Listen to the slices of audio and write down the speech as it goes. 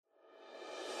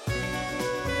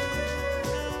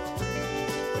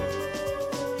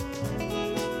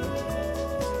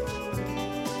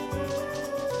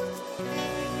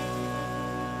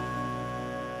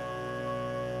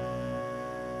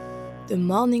The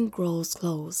morning grows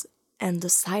close, and the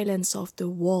silence of the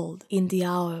world in the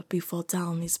hour before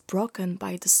dawn is broken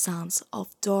by the sounds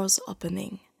of doors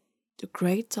opening, the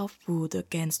grate of wood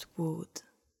against wood.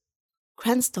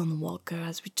 Cranston Walker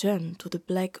has returned to the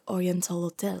Black Oriental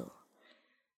Hotel.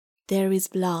 There is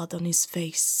blood on his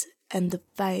face, and the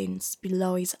veins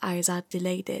below his eyes are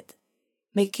dilated,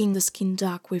 making the skin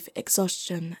dark with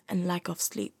exhaustion and lack of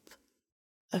sleep.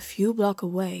 A few blocks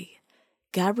away,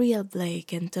 Gabrielle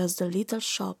Blake enters the little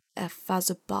shop F has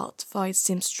bought for his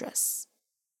seamstress.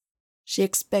 She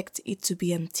expects it to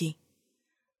be empty.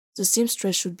 The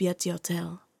seamstress should be at the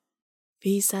hotel.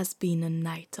 This has been a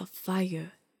night of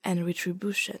fire and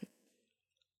retribution,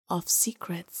 of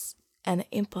secrets and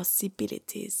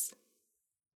impossibilities.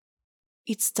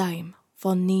 It's time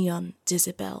for Neon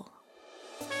Jezebel.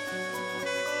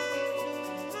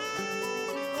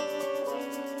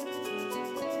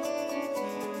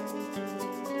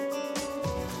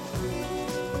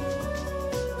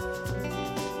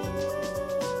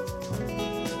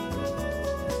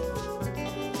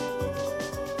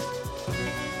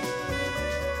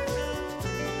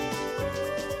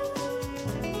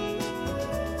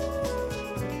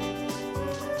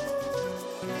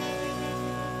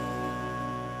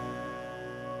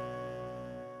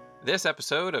 This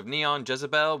episode of Neon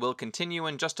Jezebel will continue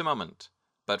in just a moment,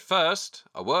 but first,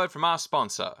 a word from our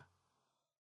sponsor.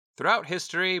 Throughout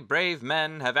history, brave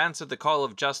men have answered the call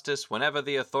of justice whenever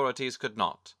the authorities could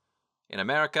not. In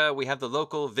America, we have the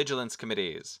local vigilance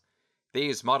committees.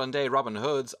 These modern-day Robin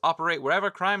Hoods operate wherever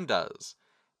crime does.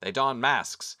 They don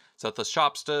masks so that the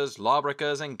shopsters,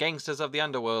 lawbreakers, and gangsters of the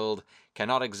underworld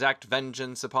cannot exact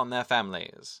vengeance upon their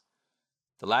families.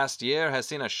 The last year has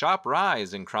seen a sharp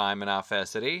rise in crime in our fair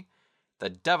city. The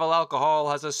devil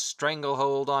alcohol has a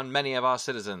stranglehold on many of our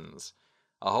citizens,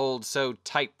 a hold so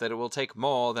tight that it will take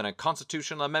more than a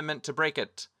constitutional amendment to break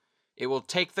it. It will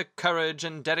take the courage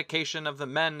and dedication of the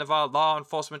men of our law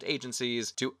enforcement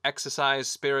agencies to exercise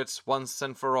spirits once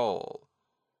and for all.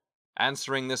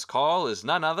 Answering this call is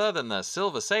none other than the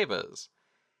Silver Sabres.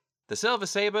 The Silver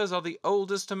Sabres are the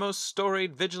oldest and most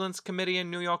storied vigilance committee in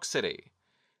New York City.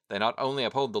 They not only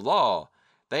uphold the law,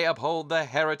 they uphold the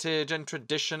heritage and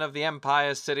tradition of the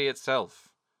Empire City itself.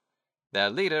 Their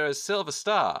leader is Silver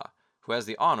Star, who has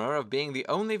the honor of being the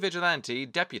only vigilante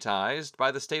deputized by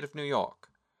the state of New York.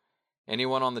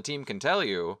 Anyone on the team can tell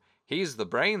you, he's the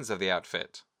brains of the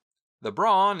outfit. The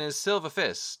brawn is Silver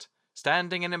Fist,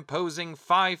 standing an imposing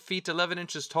 5 feet 11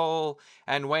 inches tall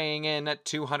and weighing in at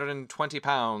 220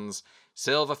 pounds.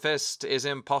 Silver Fist is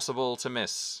impossible to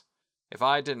miss. If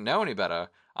I didn't know any better,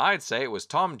 I'd say it was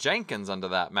Tom Jenkins under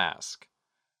that mask.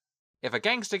 If a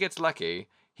gangster gets lucky,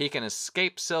 he can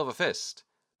escape Silver Fist,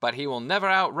 but he will never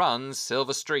outrun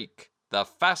Silver Streak, the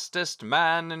fastest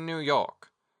man in New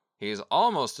York. He's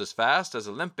almost as fast as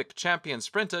Olympic champion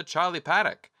sprinter Charlie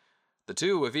Paddock. The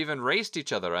two have even raced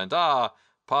each other and are,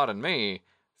 pardon me,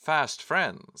 fast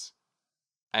friends.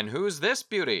 And who's this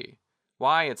beauty?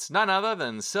 Why, it's none other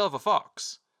than Silver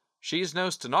Fox. She's no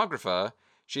stenographer.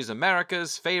 She's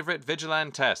America's favorite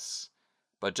vigilantess.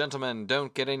 But gentlemen,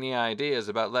 don't get any ideas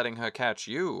about letting her catch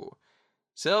you.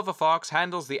 Silver Fox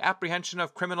handles the apprehension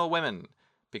of criminal women,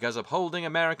 because upholding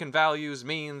American values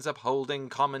means upholding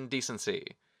common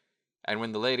decency. And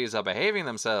when the ladies are behaving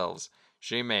themselves,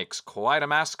 she makes quite a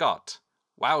mascot.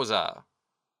 Wowza!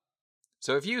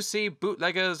 So if you see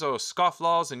bootleggers or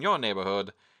scofflaws in your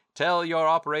neighborhood, tell your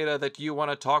operator that you want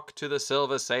to talk to the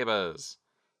Silver Sabres.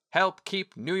 Help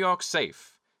keep New York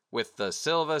safe with the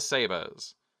Silver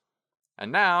Sabres.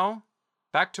 And now,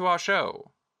 back to our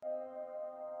show.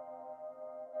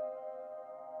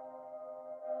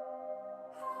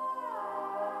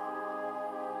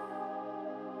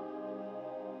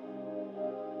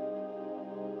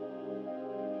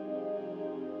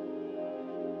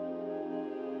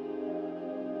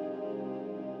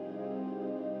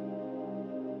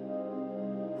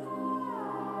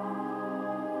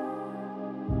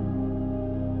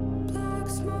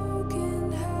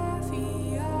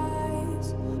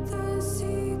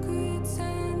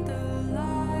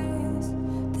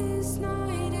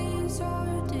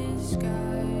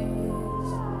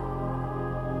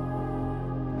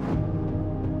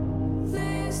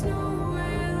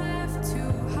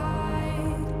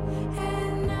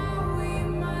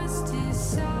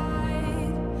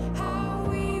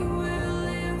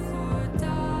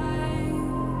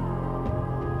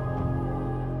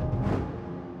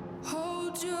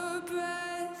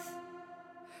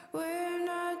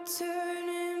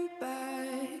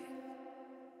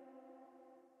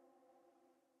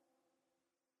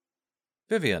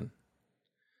 Vivian.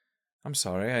 I'm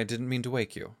sorry, I didn't mean to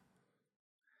wake you.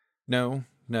 No,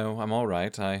 No, I'm all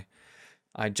right.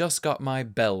 I just got my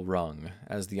bell rung,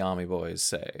 as the army boys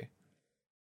say.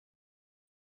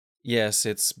 Yes,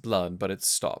 it's blood, but it's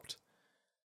stopped.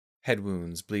 Head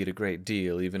wounds bleed a great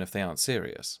deal, even if they aren't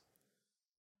serious.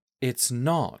 It's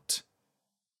not.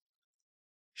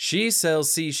 She sells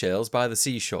seashells by the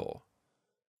seashore.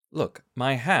 Look,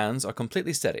 my hands are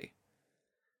completely steady.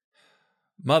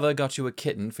 Mother got you a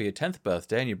kitten for your 10th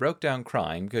birthday and you broke down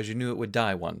crying because you knew it would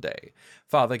die one day.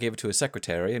 Father gave it to his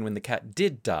secretary, and when the cat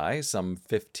did die, some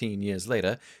 15 years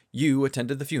later, you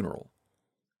attended the funeral.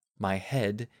 My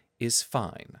head is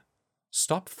fine.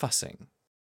 Stop fussing.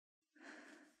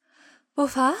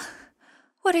 Bofa,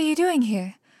 what are you doing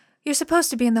here? You're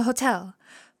supposed to be in the hotel.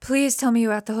 Please tell me you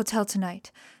were at the hotel tonight.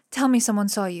 Tell me someone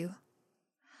saw you.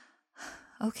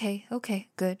 Okay,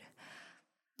 good.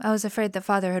 I was afraid that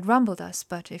Father had rumbled us,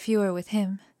 but if you were with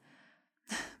him...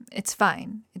 It's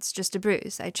fine. It's just a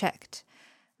bruise. I checked.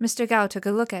 Mr. Gao took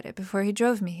a look at it before he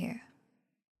drove me here.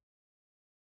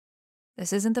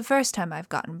 This isn't the first time I've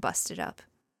gotten busted up.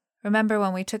 Remember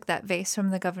when we took that vase from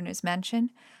the governor's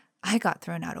mansion? I got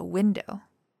thrown out a window.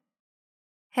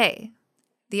 Hey,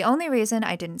 the only reason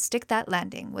I didn't stick that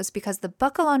landing was because the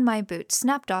buckle on my boot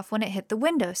snapped off when it hit the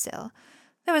windowsill.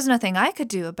 There was nothing I could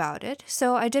do about it,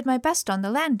 so I did my best on the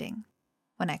landing.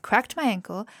 When I cracked my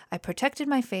ankle, I protected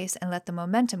my face and let the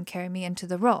momentum carry me into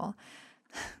the roll.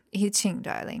 I Ching,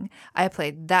 darling, I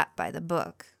played that by the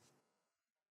book.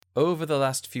 Over the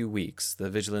last few weeks, the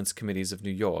vigilance committees of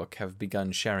New York have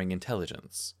begun sharing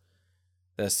intelligence.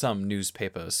 There's some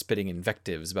newspaper spitting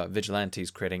invectives about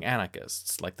vigilantes creating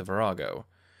anarchists, like the Virago.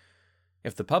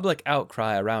 If the public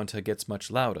outcry around her gets much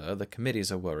louder, the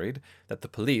committees are worried that the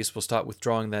police will start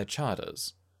withdrawing their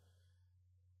charters.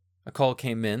 A call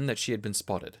came in that she had been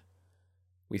spotted.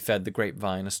 We fed the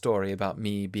grapevine a story about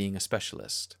me being a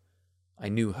specialist. I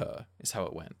knew her, is how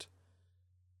it went.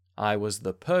 I was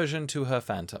the Persian to her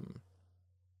phantom.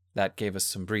 That gave us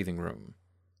some breathing room.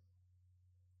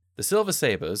 The Silver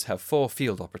Sabres have 4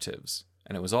 field operatives,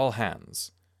 and it was all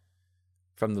hands.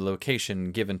 From the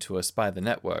location given to us by the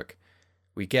network,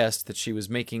 we guessed that she was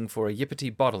making for a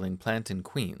Yippity bottling plant in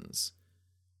Queens.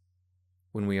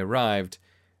 When we arrived,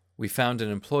 we found an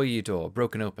employee door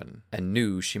broken open and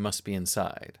knew she must be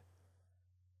inside.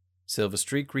 Silver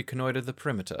Streak reconnoitered the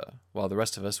perimeter while the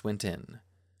rest of us went in.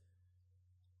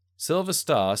 Silver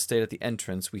Star stayed at the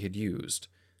entrance we had used,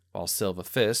 while Silver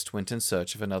Fist went in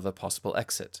search of another possible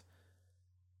exit.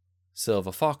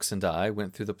 Silver Fox and I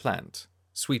went through the plant,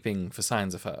 sweeping for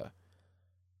signs of her.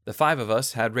 The 5 of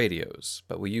us had radios,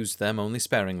 but we used them only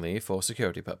sparingly for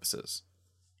security purposes.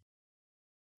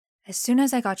 As soon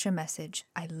as I got your message,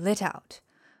 I lit out.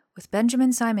 With Benjamin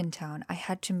Simontown, I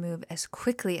had to move as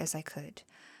quickly as I could.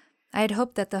 I had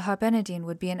hoped that the Harbenidine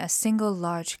would be in a single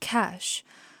large cache.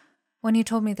 When you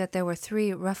told me that there were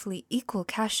 3 roughly equal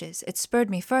caches, it spurred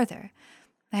me further.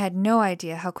 I had no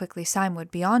idea how quickly Sime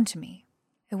would be on to me.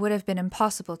 It would have been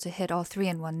impossible to hit all 3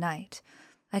 in one night.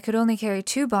 I could only carry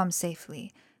 2 bombs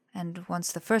safely, and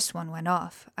once the first one went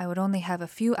off, I would only have a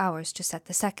few hours to set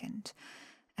the second.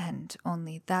 And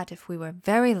only that if we were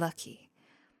very lucky.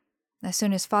 As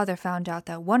soon as Father found out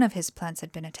that one of his plants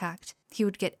had been attacked, he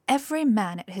would get every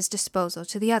man at his disposal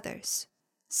to the others.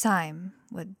 Sime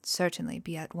would certainly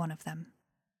be at one of them.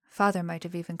 Father might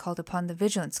have even called upon the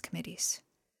vigilance committees.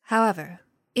 However,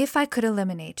 if I could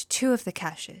eliminate 2 of the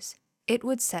caches, it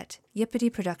would set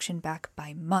Yippity production back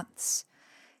by months.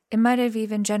 It might have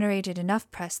even generated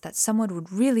enough press that someone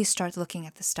would really start looking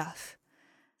at the stuff.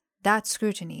 That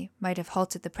scrutiny might have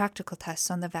halted the practical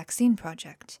tests on the vaccine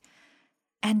project.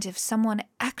 And if someone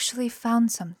actually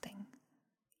found something,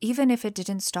 even if it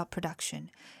didn't stop production,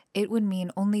 it would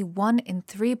mean only 1 in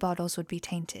 3 bottles would be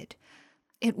tainted.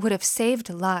 It would have saved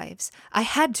lives. I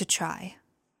had to try.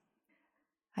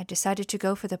 I decided to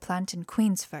go for the plant in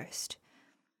Queens first.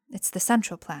 It's the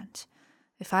central plant.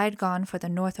 If I had gone for the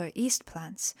north or east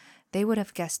plants, they would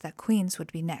have guessed that Queens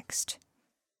would be next.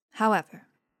 However,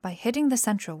 by hitting the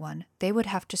central one, they would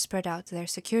have to spread out their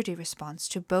security response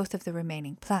to both of the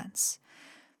remaining plants.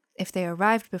 If they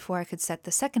arrived before I could set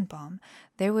the second bomb,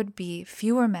 there would be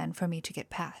fewer men for me to get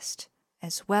past,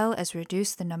 as well as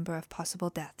reduce the number of possible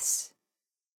deaths.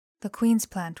 The Queen's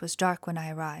plant was dark when I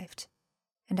arrived,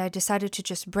 and I decided to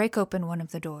just break open one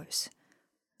of the doors.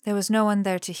 There was no one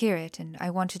there to hear it, and I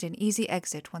wanted an easy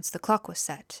exit once the clock was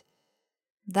set.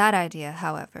 That idea,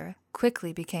 however,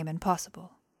 quickly became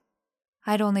impossible.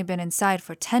 I'd only been inside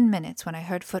for 10 minutes when I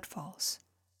heard footfalls.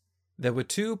 There were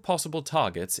 2 possible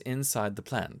targets inside the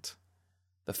plant.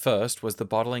 The first was the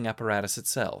bottling apparatus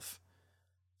itself.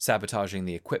 Sabotaging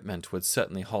the equipment would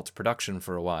certainly halt production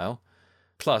for a while,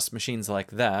 Plus, machines like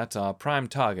that are prime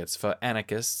targets for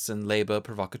anarchists and labor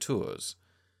provocateurs.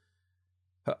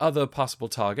 Her other possible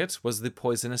target was the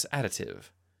poisonous additive.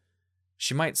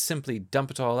 She might simply dump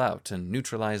it all out and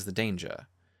neutralize the danger.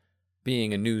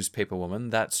 Being a newspaper woman,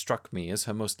 that struck me as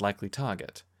her most likely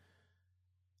target.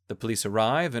 The police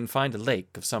arrive and find a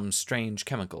lake of some strange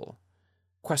chemical.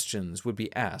 Questions would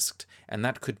be asked, and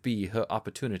that could be her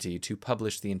opportunity to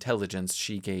publish the intelligence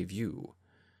she gave you.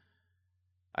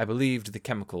 I believed the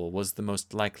chemical was the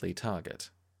most likely target.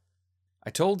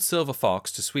 I told Silver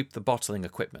Fox to sweep the bottling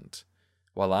equipment,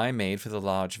 while I made for the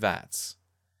large vats.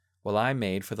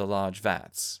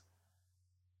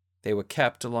 They were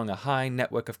kept along a high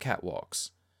network of catwalks.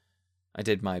 I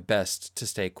did my best to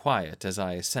stay quiet as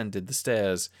I ascended the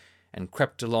stairs and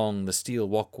crept along the steel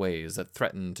walkways that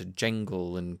threatened to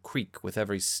jangle and creak with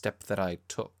every step that I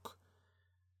took.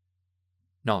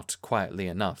 Not quietly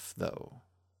enough, though.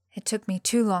 It took me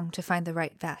too long to find the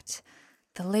right vat.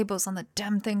 The labels on the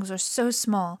damn things were so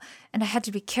small, and I had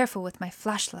to be careful with my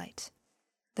flashlight.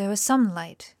 There was some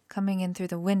light coming in through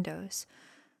the windows,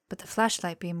 but the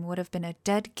flashlight beam would have been a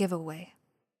dead giveaway.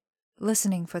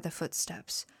 Listening for the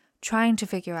footsteps, trying to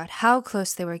figure out how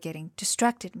close they were getting,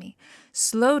 distracted me,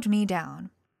 slowed me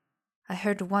down. I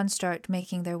heard one start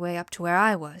making their way up to where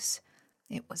I was.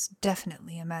 It was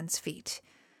definitely a man's feet,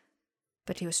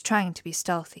 but he was trying to be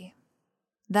stealthy.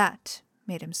 That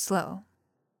made him slow.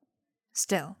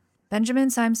 Still, Benjamin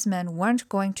Syme's men weren't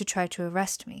going to try to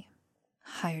arrest me.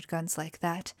 Hired guns like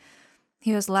that.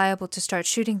 He was liable to start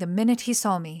shooting the minute he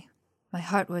saw me. My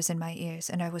heart was in my ears,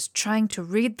 and I was trying to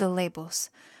read the labels.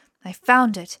 I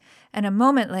found it, and a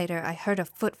moment later I heard a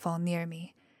footfall near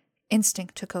me.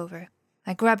 Instinct took over.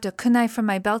 I grabbed a kunai from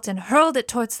my belt and hurled it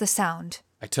towards the sound.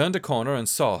 I turned a corner and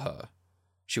saw her.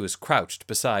 She was crouched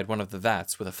beside one of the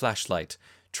vats with a flashlight,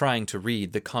 trying to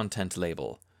read the content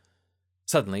label.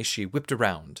 Suddenly she whipped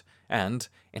around, and,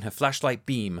 in her flashlight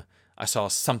beam, I saw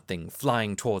something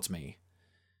flying towards me.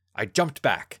 I jumped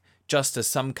back, just as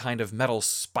some kind of metal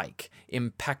spike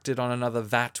impacted on another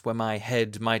vat where my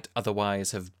head might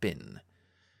otherwise have been.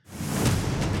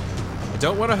 I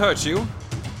don't want to hurt you.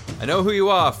 I know who you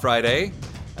are, Friday,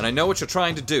 and I know what you're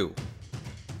trying to do.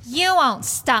 You won't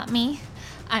stop me.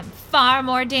 I'm far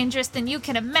more dangerous than you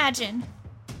can imagine.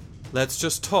 Let's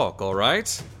just talk, all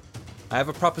right? I have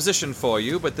a proposition for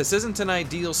you, but this isn't an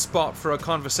ideal spot for a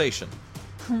conversation.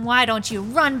 Why don't you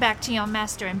run back to your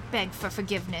master and beg for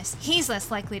forgiveness? He's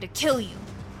less likely to kill you.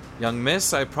 Young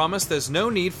miss, I promise there's no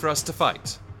need for us to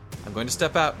fight. I'm going to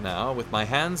step out now with my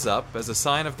hands up as a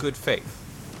sign of good faith.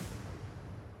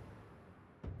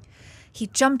 He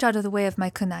jumped out of the way of my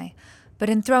kunai, but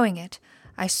in throwing it,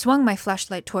 I swung my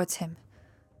flashlight towards him.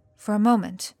 For a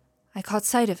moment, I caught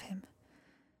sight of him.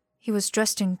 He was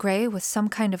dressed in gray with some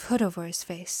kind of hood over his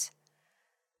face.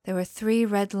 There were 3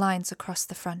 red lines across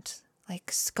the front,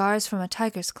 like scars from a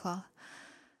tiger's claw.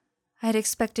 I had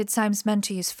expected Syme's men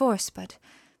to use force, but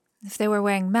if they were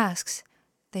wearing masks,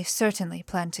 they certainly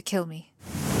planned to kill me.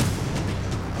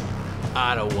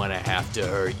 I don't want to have to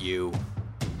hurt you.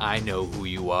 I know who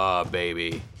you are,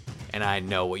 baby, and I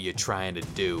know what you're trying to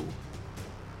do.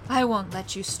 I won't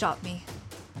let you stop me.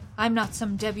 I'm not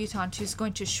some debutante who's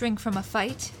going to shrink from a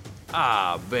fight.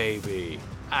 Ah, baby,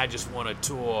 I just want to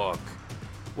talk.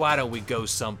 Why don't we go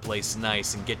someplace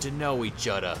nice and get to know each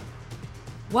other?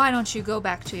 Why don't you go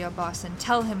back to your boss and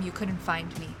tell him you couldn't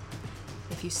find me?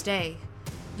 If you stay,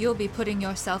 you'll be putting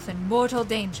yourself in mortal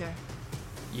danger.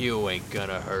 You ain't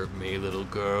gonna hurt me, little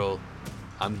girl.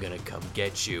 I'm gonna come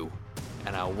get you,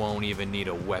 and I won't even need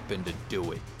a weapon to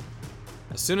do it.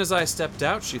 As soon as I stepped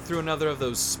out, she threw another of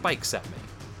those spikes at me.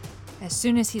 As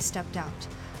soon as he stepped out,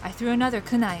 I threw another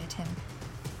kunai at him.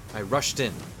 I rushed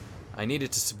in. I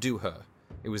needed to subdue her.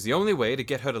 It was the only way to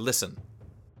get her to listen.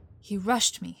 He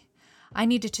rushed me. I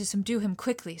needed to subdue him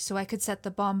quickly so I could set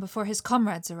the bomb before his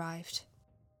comrades arrived.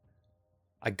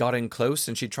 I got in close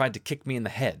and she tried to kick me in the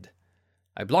head.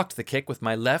 I blocked the kick with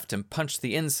my left and punched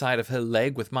the inside of her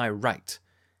leg with my right.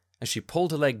 As she pulled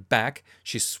her leg back,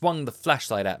 she swung the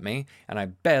flashlight at me, and I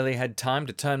barely had time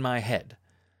to turn my head.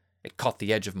 It caught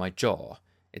the edge of my jaw.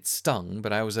 It stung,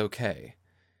 but I was okay.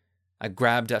 I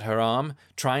grabbed at her arm,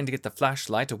 trying to get the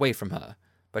flashlight away from her,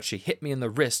 but she hit me in the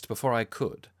wrist before I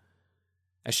could.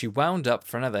 As she wound up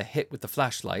for another hit with the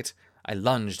flashlight, I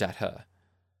lunged at her.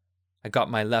 I got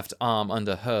my left arm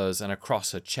under hers and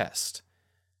across her chest.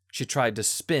 She tried to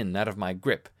spin out of my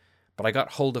grip, but I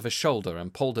got hold of her shoulder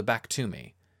and pulled her back to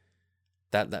me.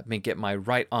 That let me get my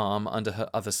right arm under her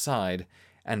other side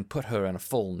and put her in a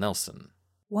full Nelson.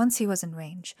 Once he was in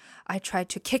range, I tried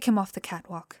to kick him off the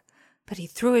catwalk, but he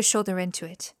threw his shoulder into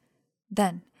it.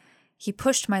 Then, He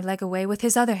pushed my leg away with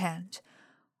his other hand.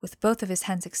 With both of his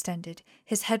hands extended,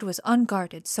 his head was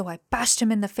unguarded, so I bashed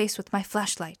him in the face with my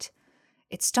flashlight.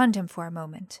 It stunned him for a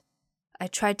moment. I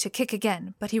tried to kick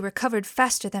again, but he recovered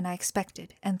faster than I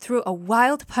expected and threw a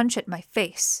wild punch at my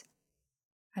face.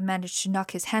 I managed to knock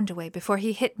his hand away before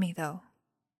he hit me, though.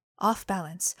 Off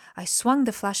balance, I swung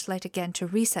the flashlight again to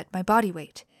reset my body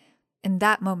weight. In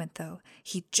that moment, though,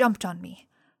 he jumped on me.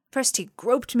 First he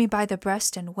groped me by the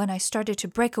breast, and when I started to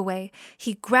break away,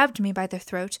 he grabbed me by the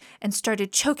throat and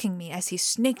started choking me as he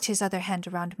snaked his other hand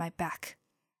around my back.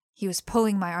 He was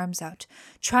pulling my arms out,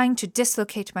 trying to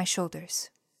dislocate my shoulders.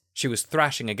 She was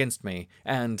thrashing against me,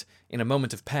 and, in a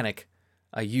moment of panic,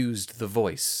 I used the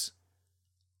voice.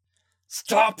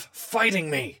 "Stop fighting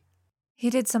me!" He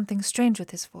did something strange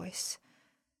with his voice.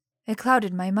 It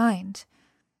clouded my mind.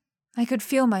 I could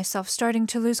feel myself starting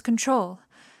to lose control.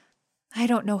 I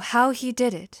don't know how he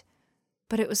did it,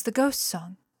 but it was the ghost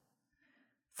song.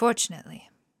 Fortunately,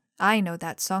 I know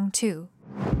that song too.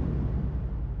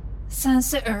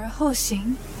 32后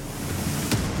行.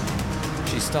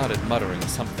 She started muttering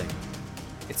something.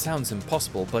 It sounds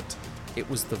impossible, but it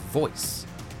was the voice.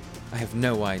 I have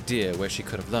no idea where she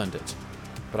could have learned it,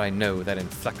 but I know that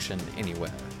inflection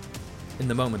anywhere. In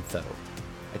the moment, though,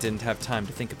 I didn't have time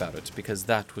to think about it because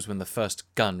that was when the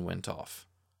first gun went off.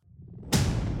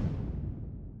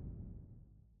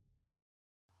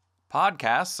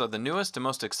 Podcasts are the newest and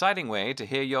most exciting way to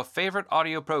hear your favorite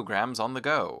audio programs on the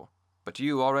go, but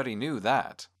you already knew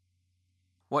that.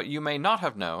 What you may not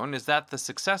have known is that the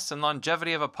success and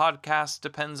longevity of a podcast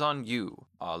depends on you,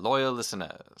 our loyal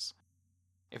listeners.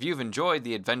 If you've enjoyed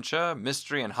the adventure,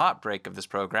 mystery, and heartbreak of this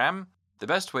program, the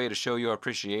best way to show your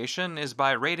appreciation is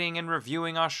by rating and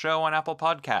reviewing our show on Apple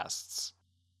Podcasts.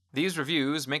 These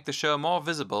reviews make the show more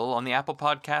visible on the Apple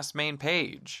Podcasts main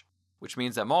page, which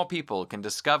means that more people can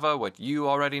discover what you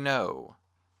already know.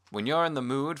 When you're in the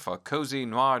mood for cozy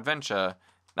noir adventure,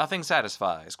 nothing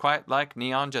satisfies quite like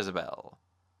Neon Jezebel.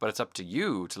 But it's up to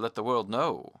you to let the world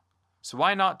know. So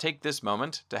why not take this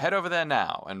moment to head over there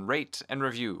now and rate and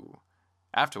review?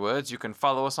 Afterwards, you can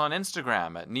follow us on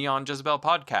Instagram at Neon Jezebel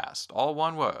Podcast, all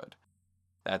one word.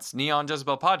 That's Neon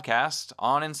Jezebel Podcast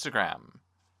on Instagram.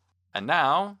 And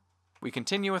now, we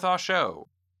continue with our show.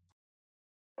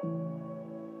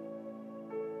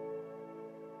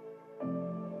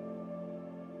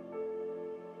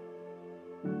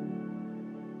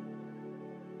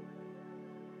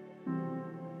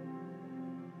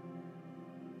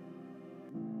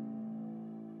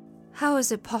 How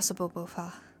is it possible,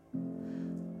 Beaufort?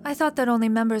 I thought that only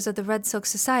members of the Red Silk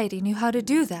Society knew how to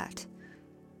do that.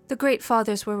 The Great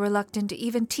Fathers were reluctant to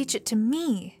even teach it to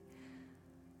me.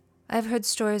 I've heard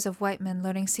stories of white men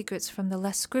learning secrets from the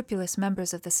less scrupulous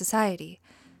members of the society,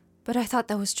 but I thought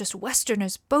that was just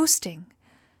Westerners boasting.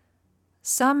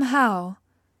 Somehow,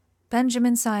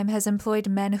 Benjamin Syme has employed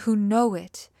men who know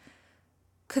it.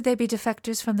 Could they be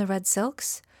defectors from the Red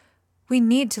Silks? We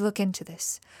need to look into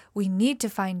this. We need to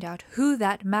find out who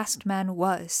that masked man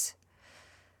was.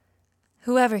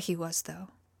 Whoever he was, though.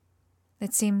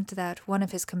 It seemed that one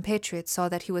of his compatriots saw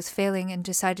that he was failing and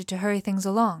decided to hurry things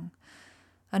along.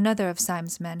 Another of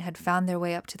Syme's men had found their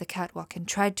way up to the catwalk and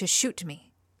tried to shoot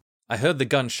me. I heard the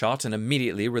gunshot and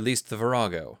immediately released the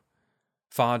virago.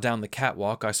 Far down the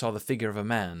catwalk, I saw the figure of a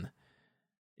man.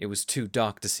 It was too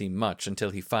dark to see much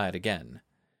until he fired again.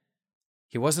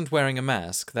 He wasn't wearing a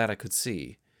mask, that I could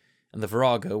see, and the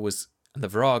virago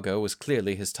was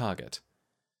clearly his target.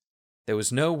 There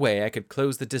was no way I could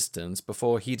close the distance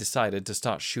before he decided to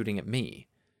start shooting at me.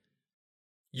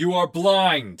 "You are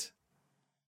blind!"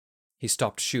 He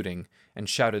stopped shooting and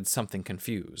shouted something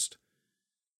confused.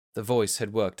 The voice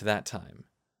had worked that time.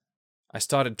 I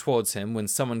started towards him when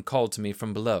someone called to me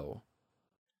from below.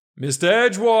 "Mr.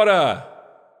 Edgewater!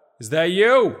 Is that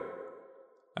you?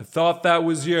 I thought that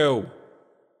was you.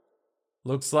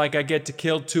 Looks like I get to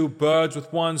kill 2 birds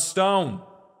with 1 stone."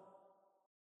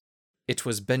 It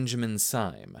was Benjamin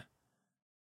Syme.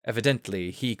 Evidently,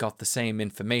 he got the same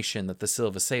information that the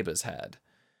Silver Sabres had.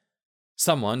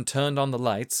 Someone turned on the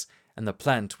lights, and the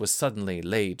plant was suddenly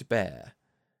laid bare.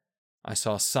 I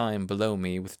saw Syme below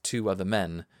me with 2 other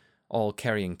men, all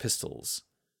carrying pistols.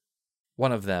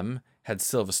 One of them had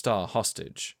Silver Star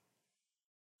hostage.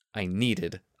 I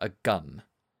needed a gun.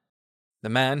 The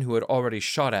man who had already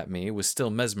shot at me was still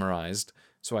mesmerized,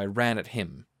 so I ran at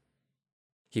him.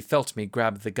 He felt me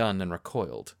grab the gun and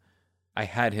recoiled. I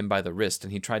had him by the wrist,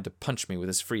 and he tried to punch me with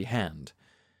his free hand.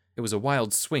 It was a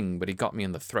wild swing, but he got me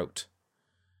in the throat.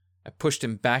 I pushed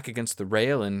him back against the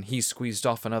rail, and he squeezed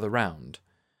off another round.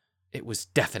 It was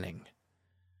deafening.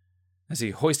 As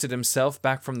he hoisted himself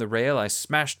back from the rail, I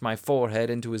smashed my forehead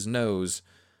into his nose.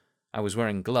 I was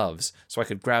wearing gloves, so I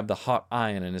could grab the hot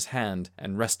iron in his hand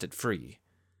and wrest it free.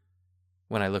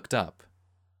 When I looked up,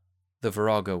 the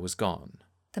virago was gone.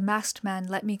 The masked man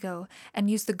let me go and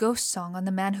used the ghost song on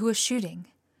the man who was shooting.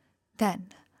 Then,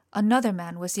 another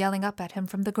man was yelling up at him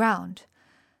from the ground.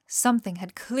 Something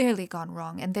had clearly gone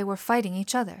wrong, and they were fighting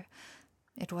each other.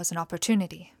 It was an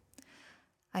opportunity.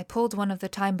 I pulled one of the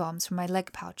time bombs from my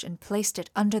leg pouch and placed it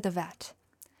under the vat.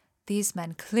 These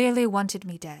men clearly wanted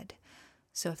me dead,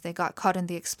 so if they got caught in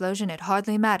the explosion, it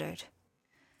hardly mattered.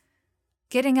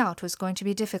 Getting out was going to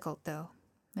be difficult, though,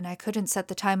 and I couldn't set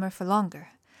the timer for longer.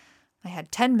 I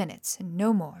had 10 minutes and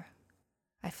no more.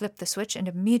 I flipped the switch and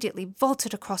immediately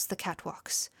vaulted across the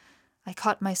catwalks. I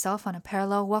caught myself on a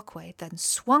parallel walkway, then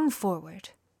swung forward.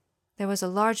 There was a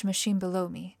large machine below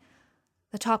me.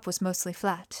 The top was mostly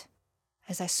flat.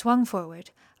 As I swung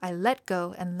forward, I let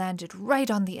go and landed right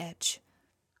on the edge.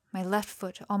 My left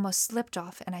foot almost slipped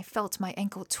off and I felt my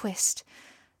ankle twist,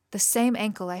 the same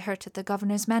ankle I hurt at the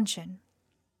governor's mansion.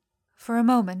 For a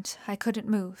moment, I couldn't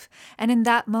move, and in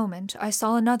that moment I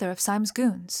saw another of Syme's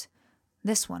goons.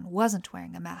 This one wasn't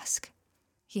wearing a mask.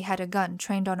 He had a gun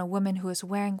trained on a woman who was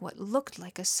wearing what looked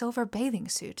like a silver bathing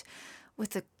suit,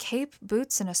 with a cape,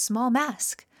 boots, and a small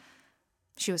mask.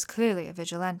 She was clearly a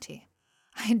vigilante.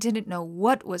 I didn't know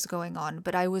what was going on,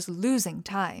 but I was losing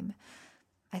time.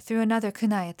 I threw another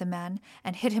kunai at the man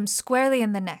and hit him squarely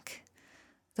in the neck.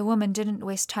 The woman didn't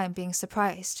waste time being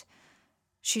surprised.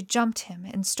 She jumped him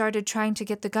and started trying to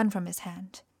get the gun from his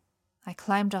hand. I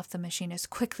climbed off the machine as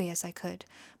quickly as I could,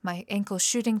 my ankle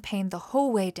shooting pain the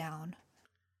whole way down.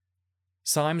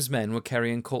 Syme's men were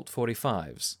carrying Colt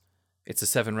 45s. It's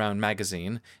a 7-round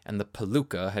magazine, and the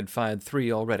Palooka had fired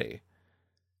 3 already.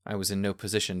 I was in no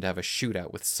position to have a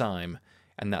shootout with Syme,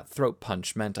 and that throat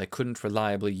punch meant I couldn't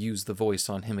reliably use the voice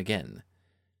on him again.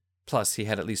 Plus, he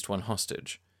had at least one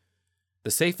hostage. The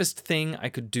safest thing I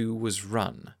could do was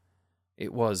run.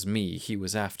 It was me he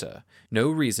was after.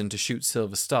 No reason to shoot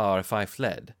Silver Star if I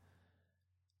fled.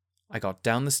 I got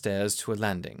down the stairs to a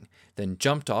landing, then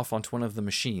jumped off onto one of the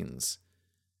machines.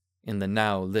 In the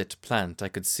now lit plant I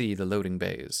could see the loading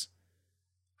bays.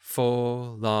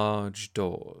 4 large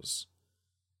doors.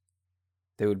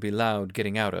 They would be loud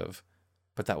getting out of,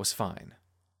 but that was fine.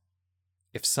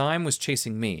 If Syme was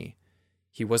chasing me,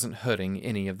 he wasn't hurting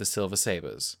any of the Silver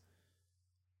Sabres.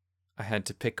 I had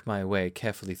to pick my way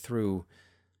carefully through.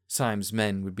 Syme's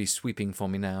men would be sweeping for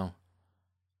me now.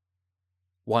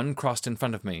 One crossed in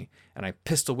front of me, and I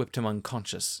pistol-whipped him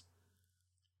unconscious.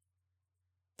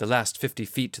 The last 50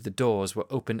 feet to the doors were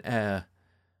open air.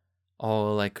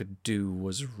 All I could do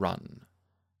was run.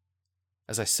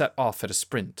 As I set off at a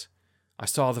sprint, I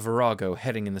saw the virago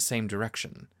heading in the same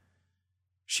direction.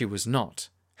 She was not,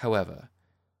 however,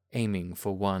 aiming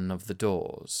for one of the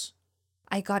doors.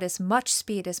 I got as much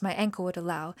speed as my ankle would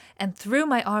allow and threw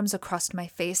my arms across my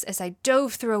face as I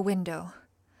dove through a window.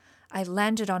 I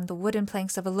landed on the wooden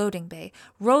planks of a loading bay,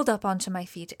 rolled up onto my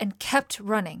feet, and kept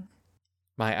running.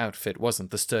 My outfit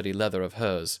wasn't the sturdy leather of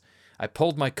hers. I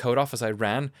pulled my coat off as I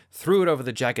ran, threw it over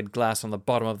the jagged glass on the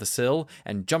bottom of the sill,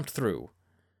 and jumped through.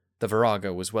 The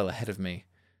virago was well ahead of me.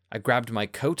 I grabbed my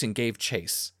coat and gave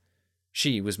chase.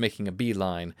 She was making a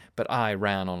beeline, but I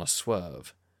ran on a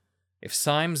swerve. If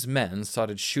Syme's men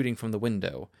started shooting from the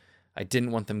window, I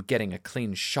didn't want them getting a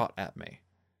clean shot at me.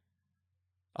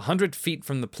 100 feet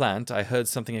from the plant, I heard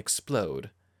something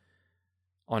explode.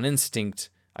 On instinct,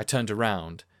 I turned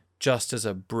around, just as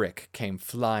a brick came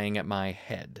flying at my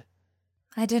head.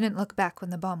 I didn't look back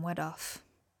when the bomb went off.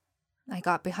 I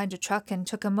got behind a truck and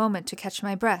took a moment to catch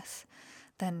my breath,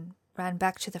 then ran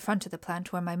back to the front of the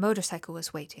plant where my motorcycle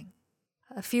was waiting.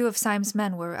 A few of Syme's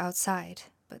men were outside,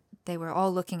 but they were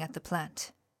all looking at the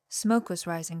plant. Smoke was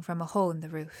rising from a hole in the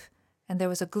roof, and there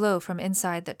was a glow from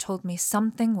inside that told me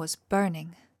something was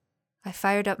burning. I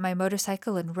fired up my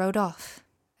motorcycle and rode off.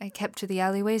 I kept to the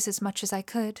alleyways as much as I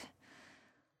could.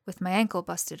 With my ankle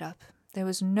busted up, there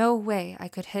was no way I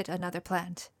could hit another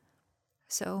plant.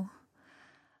 So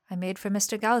I made for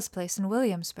Mr. Gall's place in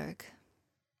Williamsburg.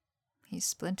 He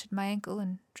splinted my ankle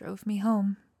and drove me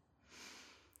home.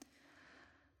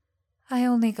 I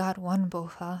only got one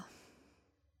bofa.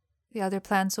 The other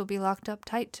plants will be locked up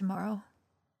tight tomorrow.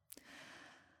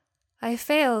 I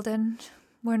failed, and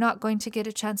we're not going to get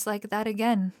a chance like that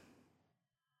again.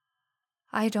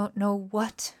 I don't know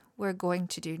what we're going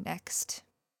to do next.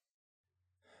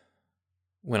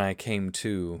 When I came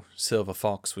to, Silver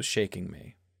Fox was shaking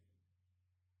me.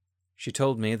 She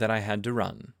told me that I had to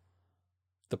run.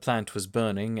 The plant was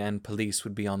burning and police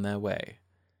would be on their way.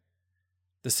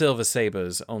 The Silver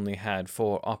Sabres only had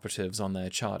 4 operatives on their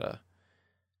charter.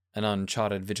 An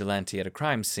unchartered vigilante at a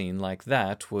crime scene like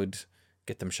that would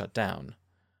get them shut down.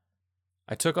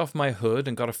 I took off my hood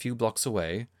and got a few blocks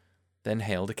away, then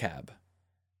hailed a cab.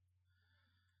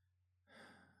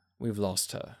 We've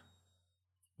lost her.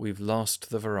 We've lost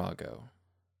the Virago.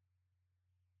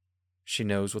 She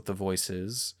knows what the voice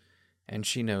is, and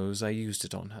she knows I used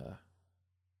it on her.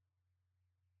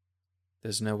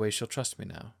 There's no way she'll trust me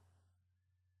now.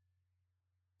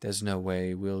 There's no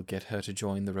way we'll get her to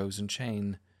join the Rose and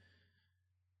Chain.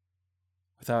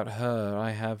 Without her,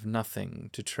 I have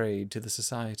nothing to trade to the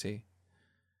Society.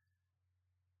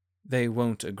 They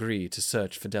won't agree to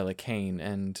search for Della Kane,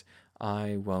 and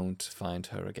I won't find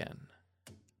her again.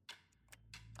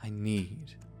 I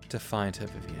need to find her,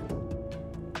 Vivian.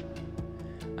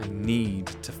 I need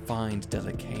to find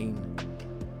Della Kane.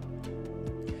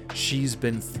 She's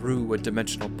been through a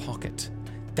dimensional pocket.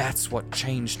 That's what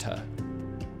changed her.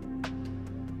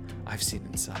 I've seen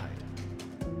inside.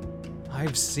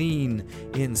 I've seen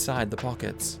inside the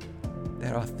pockets.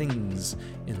 There are things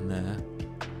in there.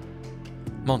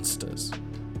 Monsters.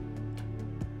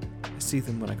 I see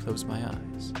them when I close my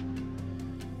eyes.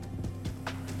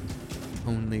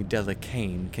 Only Della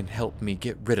Kane can help me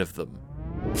get rid of them.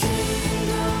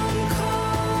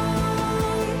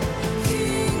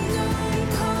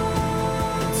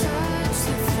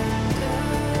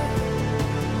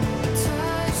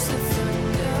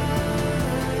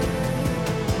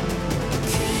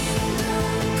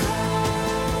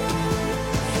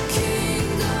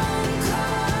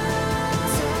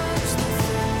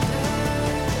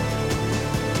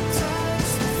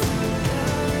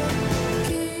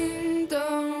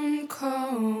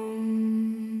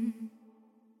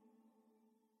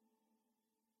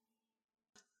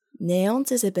 Neon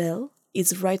Jezebel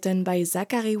is written by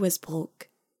Zachary Westbrook.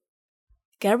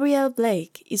 Gabrielle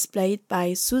Blake is played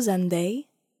by Susan Day.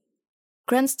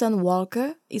 Cranston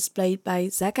Walker is played by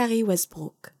Zachary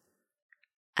Westbrook.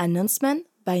 Announcement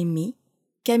by me,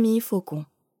 Camille Faucon.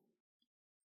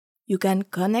 You can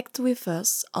connect with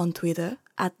us on Twitter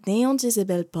at Neon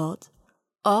Jezebel Pod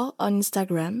or on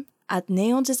Instagram at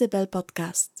Neon Jezebel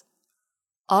Podcast.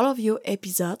 All of your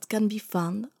episodes can be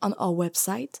found on our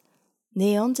website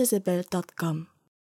neonjezebel.com.